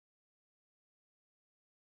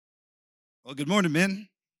Well, good morning, men.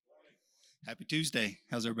 Happy Tuesday.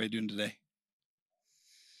 How's everybody doing today?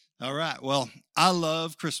 All right. Well, I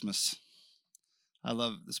love Christmas.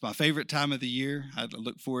 It's my favorite time of the year. I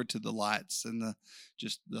look forward to the lights and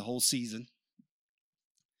the whole season.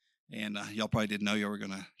 And y'all probably didn't know y'all were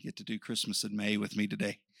going to get to do Christmas in May with me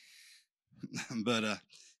today. But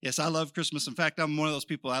yes, I love Christmas. In fact, I'm one of those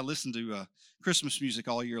people, I listen to Christmas music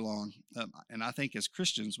all year long. And I think as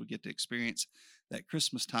Christians, we get to experience that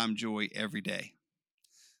Christmas time joy every day.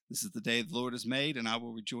 This is the day the Lord has made, and I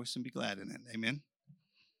will rejoice and be glad in it. Amen.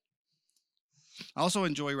 I also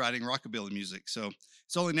enjoy writing rockabilly music, so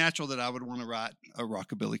it's only natural that I would want to write a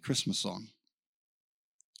rockabilly Christmas song.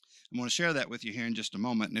 I'm going to share that with you here in just a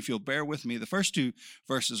moment, and if you'll bear with me, the first two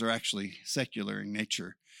verses are actually secular in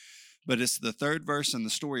nature, but it's the third verse in the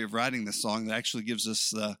story of writing this song that actually gives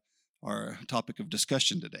us our topic of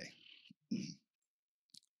discussion today.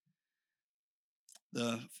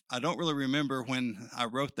 I don't really remember when I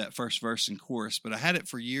wrote that first verse and chorus, but I had it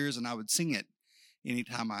for years, and I would sing it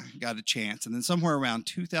anytime I got a chance. And then somewhere around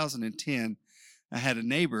 2010, I had a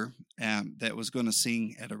neighbor that was going to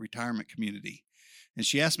sing at a retirement community. And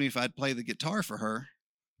she asked me if I'd play the guitar for her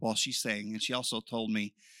while she sang. And she also told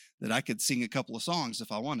me that I could sing a couple of songs if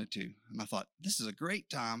I wanted to. And I thought, this is a great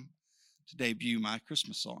time to debut my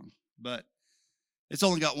Christmas song. But it's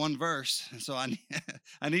only got one verse, and so I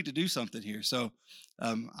need to do something here. So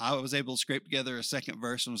I was able to scrape together a second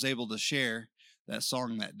verse and was able to share that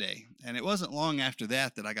song that day. And it wasn't long after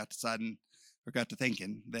that I got to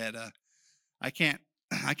thinking that I can't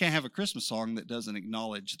have a Christmas song that doesn't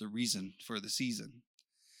acknowledge the reason for the season.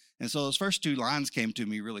 And so those first two lines came to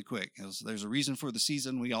me really quick. There's a reason for the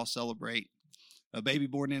season. We all celebrate a baby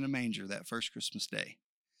born in a manger that first Christmas day.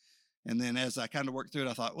 And then as I kind of worked through it,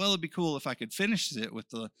 I thought, well, it'd be cool if I could finish it with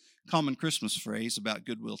the common Christmas phrase about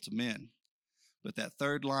goodwill to men. But that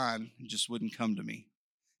third line just wouldn't come to me.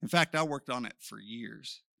 In fact, I worked on it for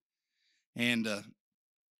years. And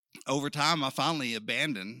over time, I finally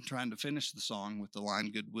abandoned trying to finish the song with the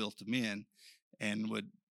line goodwill to men and would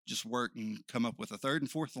just work and come up with a third and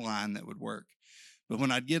fourth line that would work. But when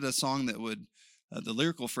I'd get a song that would, the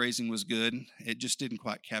lyrical phrasing was good, it just didn't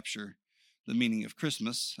quite capture the meaning of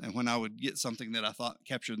Christmas. And when I would get something that I thought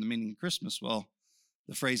captured the meaning of Christmas, well,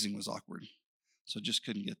 the phrasing was awkward. So just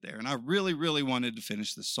couldn't get there. And I really, really wanted to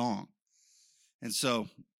finish this song. And so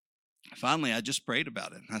finally, I just prayed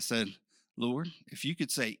about it. I said, Lord, if you could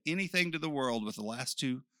say anything to the world with the last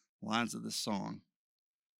two lines of this song,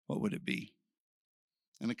 what would it be?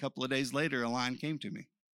 And a couple of days later, a line came to me.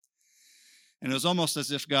 And it was almost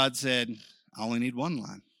as if God said, I only need one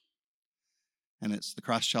line. And it's the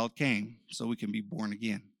Christ child came so we can be born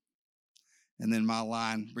again. And then my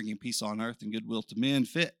line, bringing peace on earth and goodwill to men,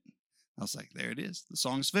 fit. I was like, there it is. The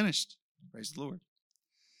song's finished. Praise the Lord.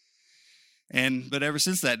 But ever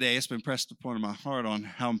since that day, it's been pressed upon my heart on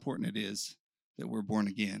how important it is that we're born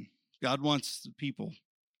again. God wants the people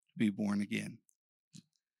to be born again.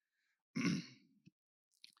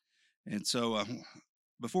 And so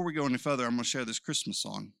before we go any further, I'm going to share this Christmas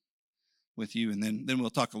song with you, and then we'll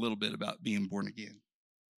talk a little bit about being born again.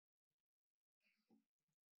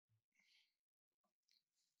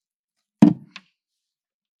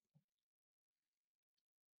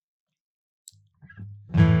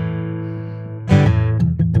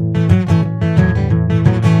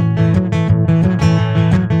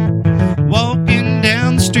 Walking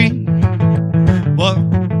down the street,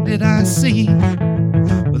 what did I see?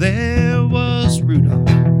 Well, there was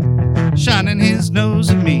Rudolph shining his nose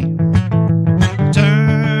at me.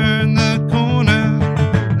 Turned the corner,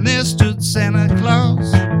 and there stood Santa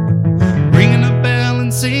Claus, ringing a bell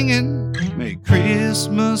and singing, Merry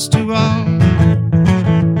Christmas to all.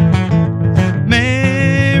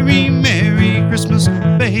 Merry, Merry Christmas,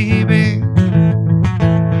 baby.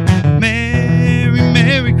 Merry,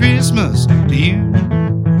 Merry Christmas to you.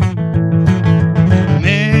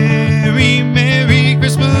 Merry, Merry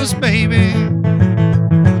Christmas, baby.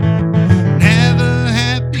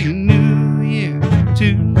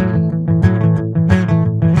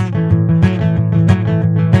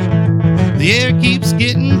 The air keeps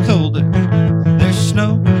getting colder. There's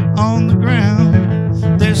snow on the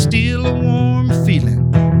ground. There's still a warm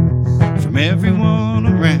feeling from everyone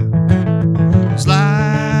around. There's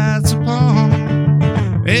lights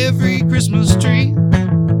upon every Christmas tree.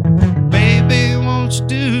 Baby, won't you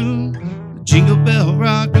do the Jingle Bell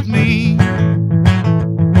Rock with me?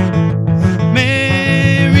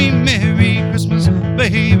 Merry, Merry Christmas,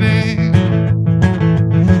 baby.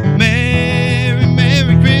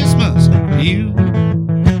 You.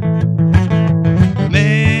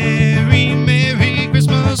 Merry, Merry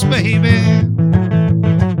Christmas, baby.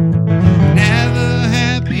 Now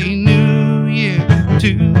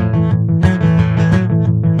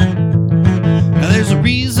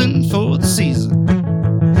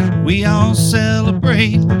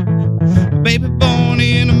baby born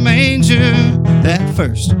in a manger that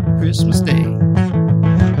first Christmas day.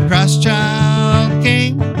 The Christ child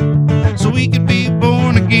came so we could be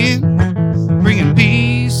born again, bringing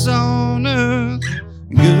peace on earth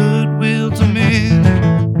and goodwill to men.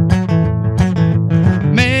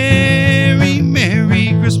 Merry, Merry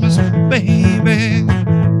Christmas, baby.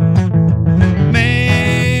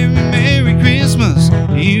 Merry, Merry Christmas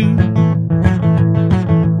to you.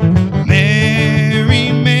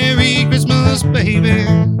 Merry, Merry Christmas, baby.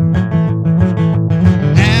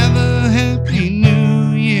 Have a happy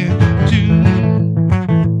new year too.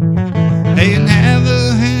 Hey, and have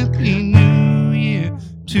a happy new year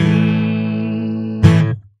too.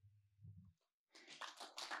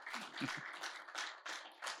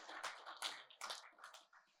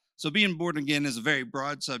 So being born again is a very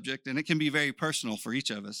broad subject, and it can be very personal for each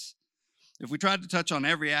of us. If we tried to touch on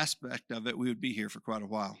every aspect of it, we would be here for quite a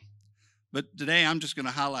while. But today I'm just going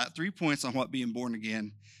to highlight 3 points on what being born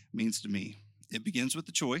again means to me. It begins with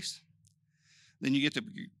the choice. Then you get to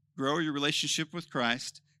grow your relationship with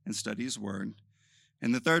Christ and study his word.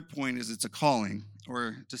 And the third point is it's a calling,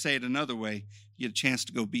 or to say it another way, you get a chance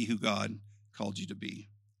to go be who God called you to be.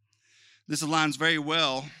 This aligns very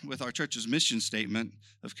well with our church's mission statement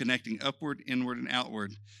of connecting upward, inward, and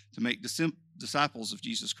outward to make disciples of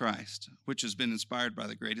Jesus Christ, which has been inspired by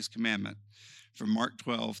the greatest commandment from Mark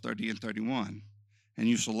 12:30 and 31. And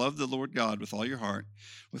you shall love the Lord God with all your heart,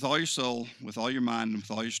 with all your soul, with all your mind, and with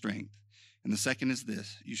all your strength. And the second is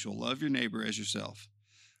this: you shall love your neighbor as yourself.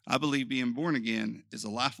 I believe being born again is a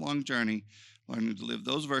lifelong journey, learning to live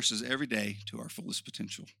those verses every day to our fullest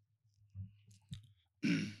potential.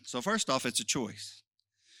 So first off, it's a choice.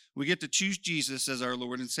 We get to choose Jesus as our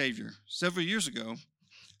Lord and Savior. Several years ago,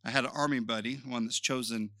 I had an army buddy, one that's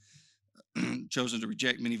chosen to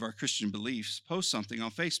reject many of our Christian beliefs, post something on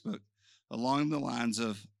Facebook along the lines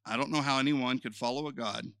of, I don't know how anyone could follow a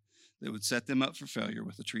God that would set them up for failure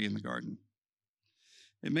with a tree in the garden.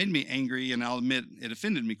 It made me angry, and I'll admit it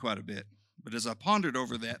offended me quite a bit. But as I pondered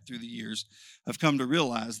over that through the years, I've come to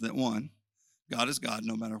realize that 1, God is God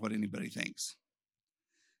no matter what anybody thinks.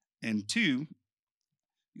 And 2,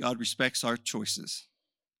 God respects our choices,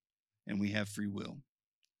 and we have free will.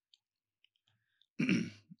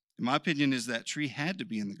 My opinion is that tree had to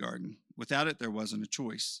be in the garden. Without it, there wasn't a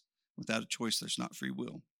choice. Without a choice, there's not free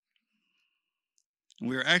will. And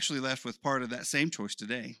we are actually left with part of that same choice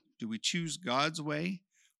today. Do we choose God's way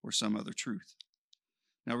or some other truth?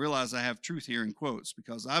 Now realize I have truth here in quotes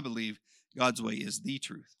because I believe God's way is the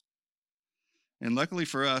truth. And luckily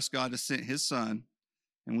for us, God has sent his Son,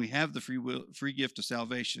 and we have the free gift of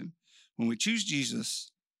salvation. When we choose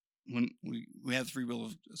Jesus, when we have the free will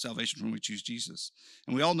of salvation when we choose Jesus.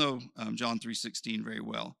 And we all know John 3:16 very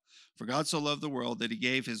well. For God so loved the world that he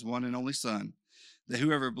gave his one and only Son, that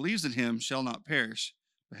whoever believes in him shall not perish,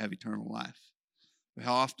 but have eternal life. But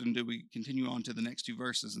how often do we continue on to the next 2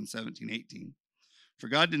 verses in 17:18? For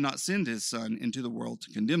God did not send his Son into the world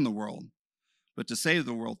to condemn the world, but to save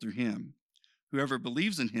the world through him. Whoever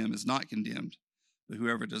believes in him is not condemned, but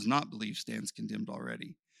whoever does not believe stands condemned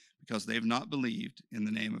already, because they have not believed in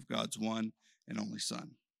the name of God's one and only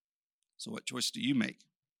Son. So what choice do you make?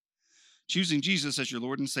 Choosing Jesus as your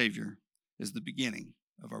Lord and Savior is the beginning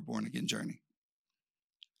of our born-again journey.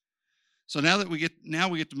 So now we get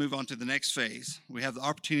to move on to the next phase. We have the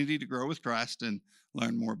opportunity to grow with Christ and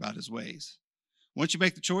learn more about his ways. Once you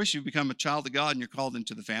make the choice, you become a child of God and you're called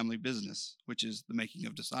into the family business, which is the making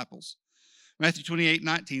of disciples. Matthew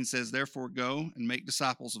 28:19 says, therefore go and make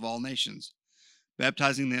disciples of all nations,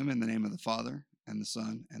 baptizing them in the name of the Father and the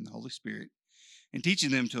Son and the Holy Spirit, and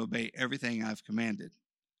teaching them to obey everything I've commanded.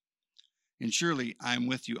 And surely I am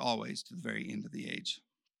with you always to the very end of the age.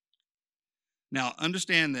 Now,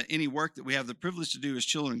 understand that any work that we have the privilege to do as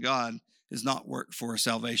children of God is not work for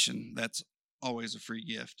salvation. That's always a free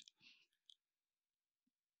gift.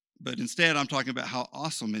 But instead, I'm talking about how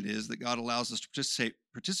awesome it is that God allows us to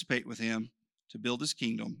participate with him to build his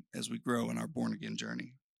kingdom as we grow in our born-again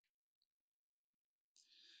journey.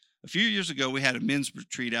 A few years ago, we had a men's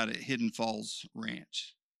retreat out at Hidden Falls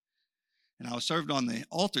Ranch. And I was served on the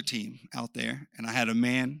altar team out there, and I had a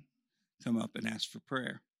man come up and ask for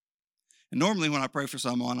prayer. And normally when I pray for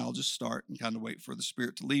someone, I'll just start and kind of wait for the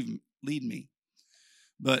Spirit to lead me.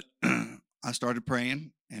 But I started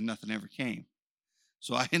praying, and nothing ever came.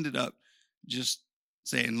 So I ended up just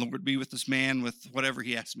saying, Lord, be with this man with whatever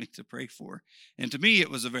he asked me to pray for. And to me, it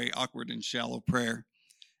was a very awkward and shallow prayer.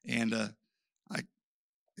 And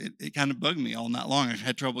it kind of bugged me all night long. I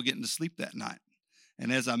had trouble getting to sleep that night.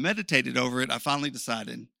 And as I meditated over it, I finally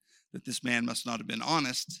decided that this man must not have been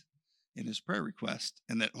honest in his prayer request.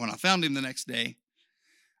 And that when I found him the next day,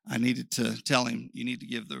 I needed to tell him, you need to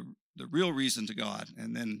give the real reason to God,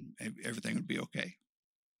 and then everything would be okay.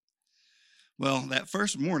 Well, that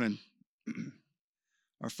first morning,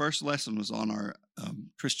 our first lesson was on our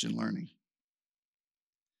Christian learning.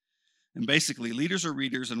 And basically, leaders are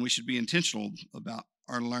readers, and we should be intentional about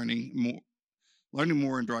our learning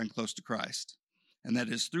more and drawing close to Christ. And that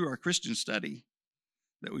is through our Christian study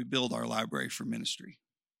that we build our library for ministry.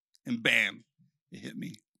 And bam, it hit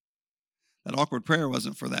me. That awkward prayer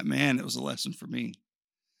wasn't for that man. It was a lesson for me.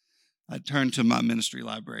 I turned to my ministry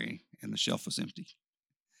library, and the shelf was empty.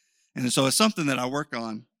 And so it's something that I work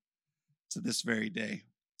on to this very day.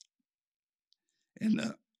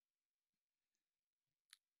 And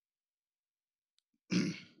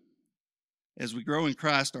as we grow in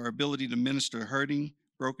Christ, our ability to minister hurting,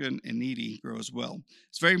 broken, and needy grows well.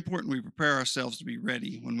 It's very important we prepare ourselves to be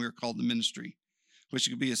ready when we are called to ministry, which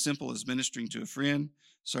could be as simple as ministering to a friend,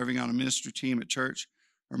 serving on a ministry team at church,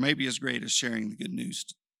 or maybe as great as sharing the good news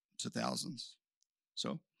to thousands.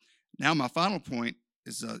 So now my final point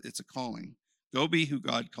is it's a calling. Go be who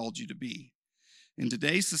God called you to be. In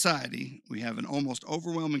today's society, we have an almost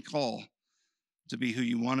overwhelming call to be who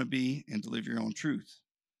you want to be and to live your own truth.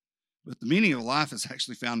 But the meaning of life is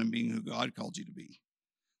actually found in being who God called you to be.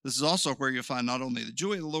 This is also where you'll find not only the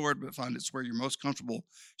joy of the Lord, but find it's where you're most comfortable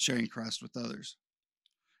sharing Christ with others.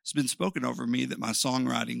 It's been spoken over me that my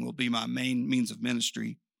songwriting will be my main means of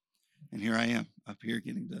ministry. And here I am up here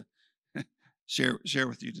getting to share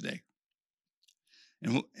with you today.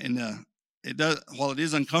 And it does, while it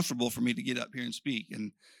is uncomfortable for me to get up here and speak,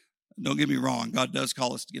 and don't get me wrong, God does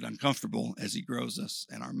call us to get uncomfortable as he grows us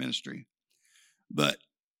in our ministry. But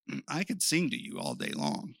I could sing to you all day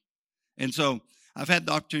long. And so I've had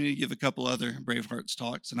the opportunity to give a couple other Bravehearts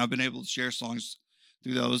talks, and I've been able to share songs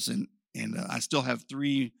through those. And I still have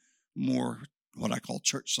 3 more what I call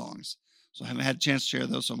church songs. So I haven't had a chance to share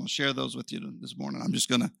those, so I'm going to share those with you this morning. I'm just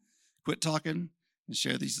going to quit talking and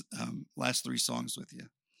share these last 3 songs with you.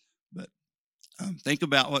 But think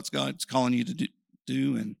about what God's calling you to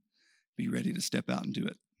do and be ready to step out and do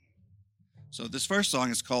it. So this first song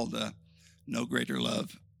is called No Greater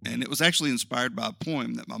Love. And it was actually inspired by a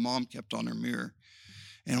poem that my mom kept on her mirror.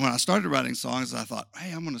 And when I started writing songs, I thought,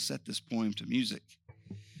 hey, I'm going to set this poem to music.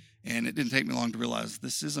 And it didn't take me long to realize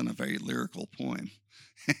this isn't a very lyrical poem.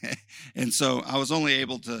 And so I was only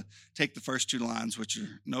able to take the first 2 lines, which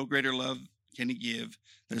are no greater love can he give,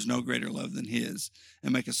 there's no greater love than his,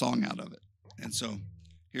 and make a song out of it. And so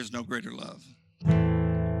here's No Greater Love.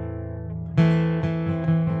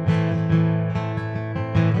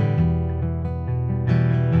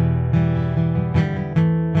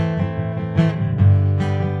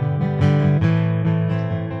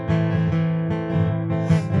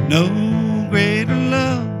 No greater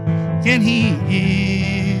love can he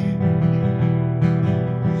give.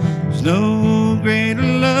 There's no greater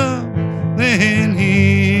love than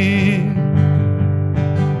his.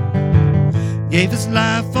 Gave his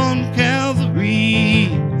life on Calvary,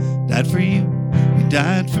 died for you, he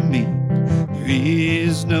died for me. There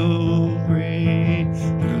is no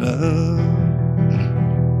greater love.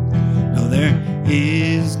 No, there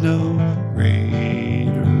is no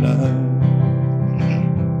greater love.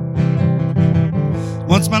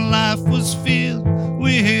 Once my life was filled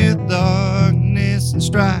with darkness and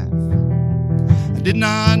strife. I did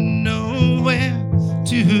not know where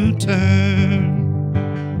to turn.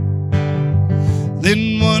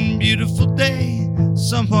 Then one beautiful day,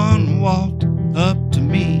 someone walked up to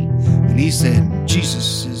me and he said,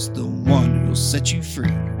 Jesus is the one who'll set you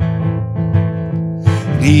free.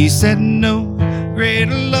 And he said, no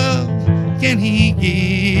greater love can he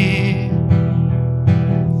give.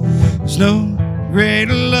 There's no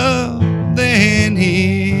greater love than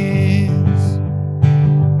his.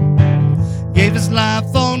 Gave his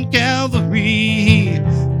life on Calvary,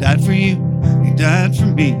 died for you, he died for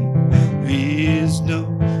me. There is no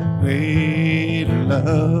greater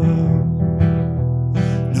love.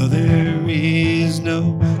 No, there is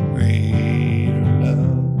no greater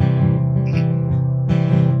love.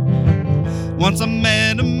 Once I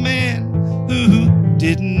met a man who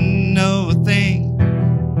didn't know a thing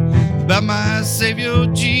about my Savior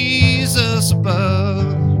Jesus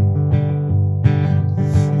above.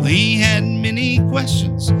 Well, he had many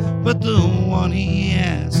questions, but the one he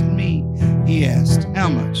asked me, he asked, how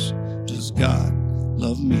much does God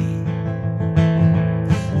love me?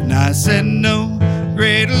 And I said, no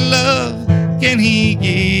greater love can he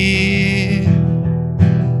give.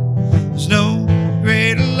 There's no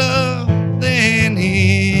greater love than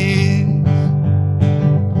his.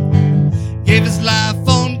 Gave his life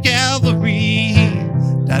on Calvary,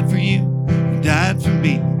 died for you, he died for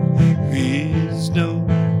me. There is no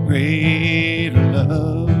greater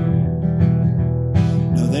love.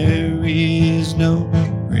 No, there is no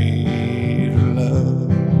greater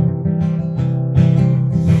love.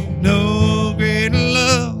 No greater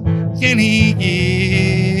love can he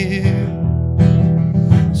give.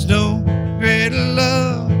 There's no greater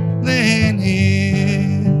love than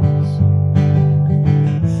his.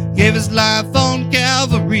 Gave his life on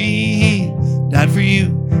Calvary. He died for you,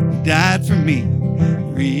 he died for me.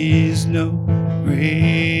 There is no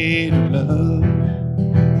greater love.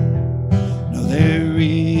 No, there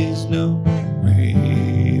is no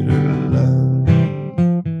greater love.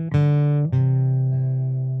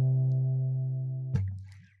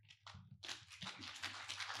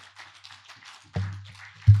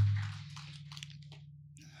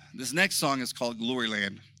 This next song is called Glory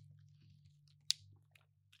Land.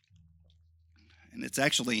 And it's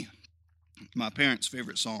actually my parents'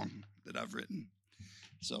 favorite song that I've written.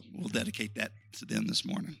 So we'll dedicate that to them this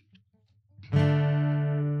morning.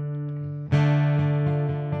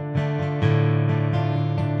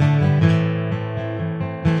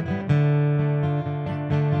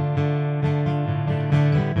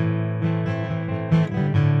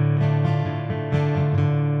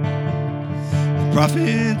 The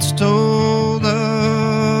prophets told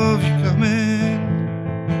of you coming.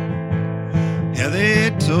 Yeah,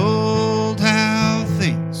 they told how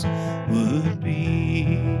things would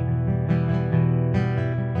be.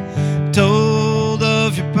 Told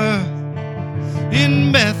of your birth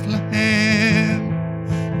in Bethlehem,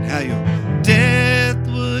 and how your death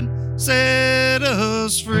would set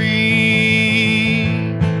us free.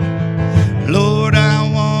 Lord, I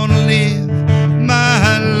want to live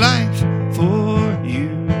my life for you.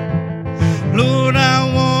 Lord, I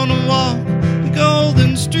want to walk the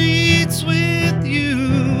golden streets with you.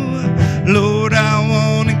 Lord, I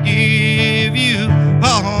want to give you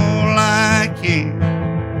all I can.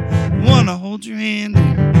 Want to hold your hand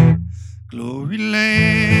in glory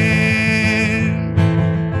land.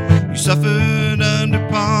 You suffered under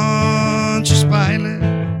Pontius Pilate,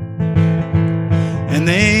 and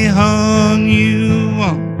they hung you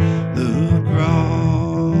on the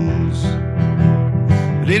cross.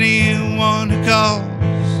 But anyone who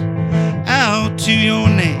calls out to your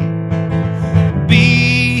name will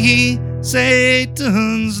be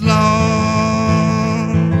Satan's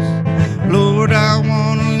loss. Lord, I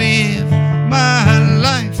want to live my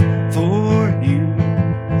life for you.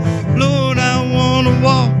 Lord, I want to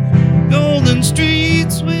walk golden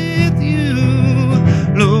streets with you.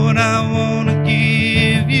 Lord, I want to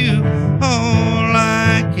give you all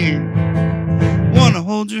I can. Want to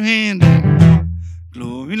hold your hand in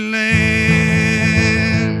glory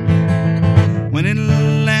land. When at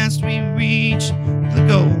last we reach the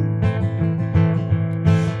goal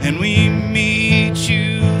and we meet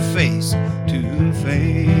you face to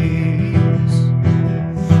face,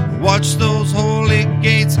 watch those holy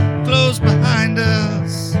gates close behind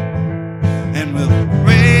us, and we'll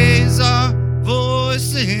raise our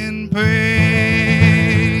voice in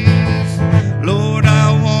praise. Lord,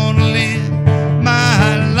 I want to live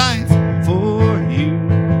my life for you.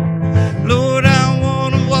 Lord, I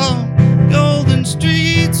want to walk golden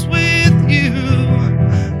streets with you.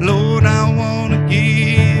 Lord, I want to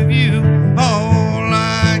give you all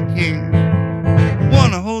I can.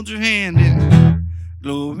 Want to hold your hand in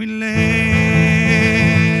glory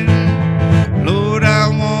land. Lord, I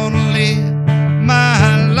want to live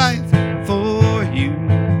my life for you.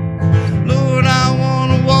 Lord, I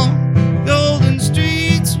want to walk golden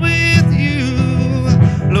streets with you.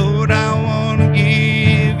 Lord, I want to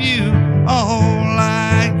give you all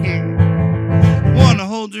I can. Want to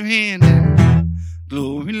hold your hand in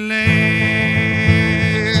glory land.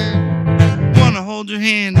 Want to hold your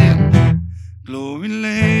hand in glory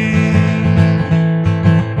land.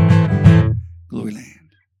 Glory land.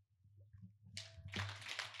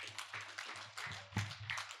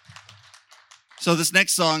 So this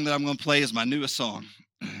next song that I'm going to play is my newest song.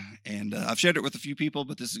 And I've shared it with a few people,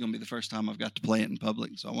 but this is going to be the first time I've got to play it in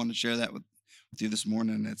public. So I wanted to share that with you this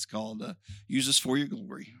morning. It's called Use Us for Your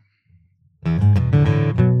Glory.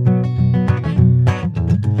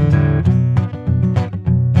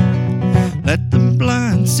 Let the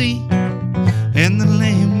blind see and the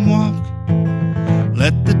lame walk.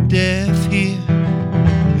 Let the deaf hear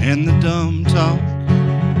and the dumb talk.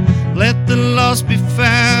 Let the lost be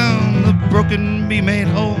found, the broken be made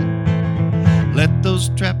whole. Let those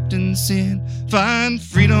trapped in sin find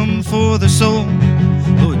freedom for their soul.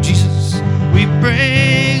 Lord Jesus, we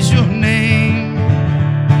praise your name.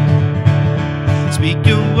 Speak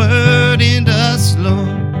your word into us,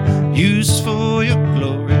 Lord. Use us for your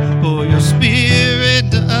glory. Pour your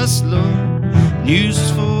spirit to us, Lord. Use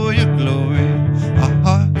us for your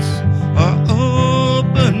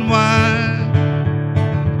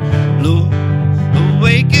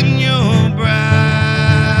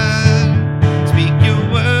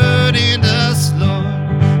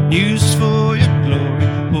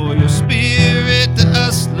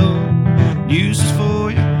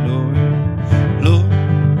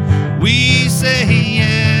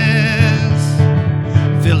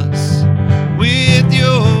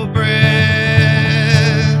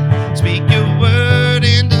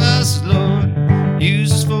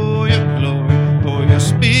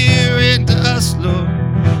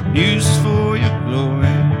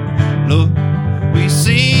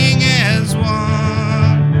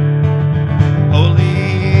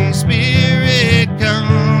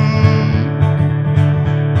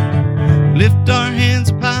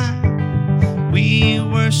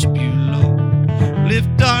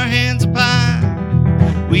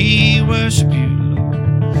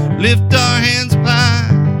lift our hands up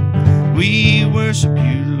high. We worship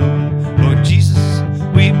you, Lord. Lord Jesus,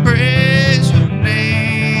 we praise your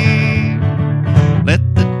name. Let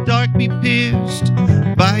the dark be pierced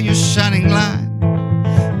by your shining light.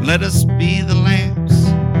 Let us be the lamps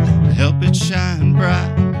to help it shine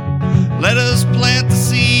bright. Let us plant the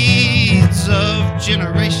seeds of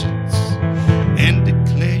generations and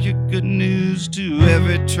declare your good news to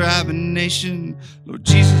every tribe and nation. Lord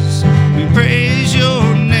Jesus, we praise your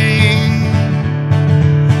name.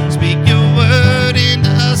 Speak your word into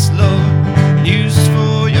us, Lord. Use us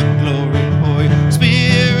for your glory. Pour your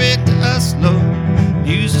spirit to us, Lord.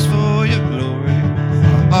 Use us for your glory.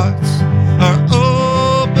 Our hearts are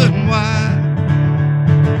open wide.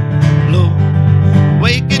 Lord,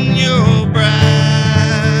 waken your bride.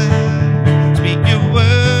 Speak your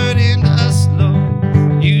word into us,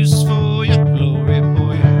 Lord. Use us for your glory.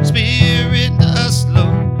 Pour your spirit to us,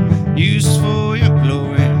 Lord. Use us for your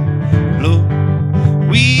glory. Lord,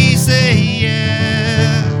 we say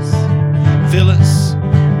yes. Fill us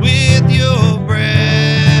with your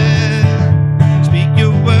breath. Speak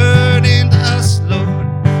your word into us, Lord.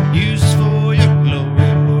 Use us for your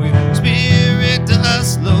glory. Pour your spirit to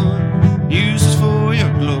us, Lord. Use us for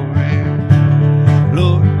your glory.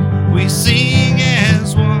 Lord, we sing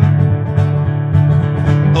as one.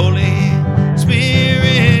 Holy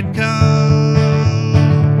Spirit, come.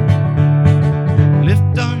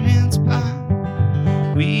 Lift our hands up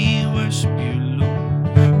high. We worship you,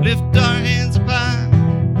 Lord. Lift our hands up high.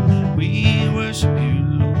 We worship you,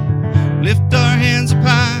 Lord. Lift our hands up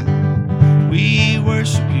high. We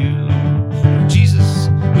worship you, Lord. Lord Jesus,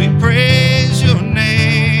 we praise your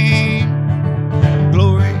name.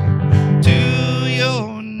 Glory to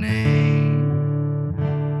your name.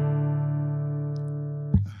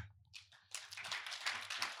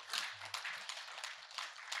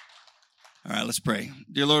 All right, let's pray.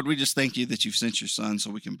 Dear Lord, we just thank you that you've sent your son so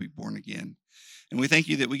we can be born again. And we thank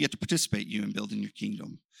you that we get to participate you in building your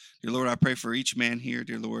kingdom. Dear Lord, I pray for each man here,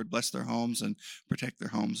 dear Lord. Bless their homes and protect their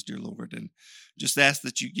homes, dear Lord. And just ask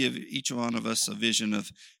that you give each one of us a vision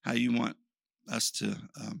of how you want us to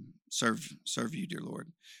serve you, dear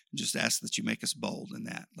Lord. And just ask that you make us bold in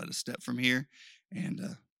that. Let us step from here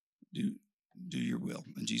and do your will.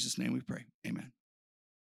 In Jesus' name we pray. Amen.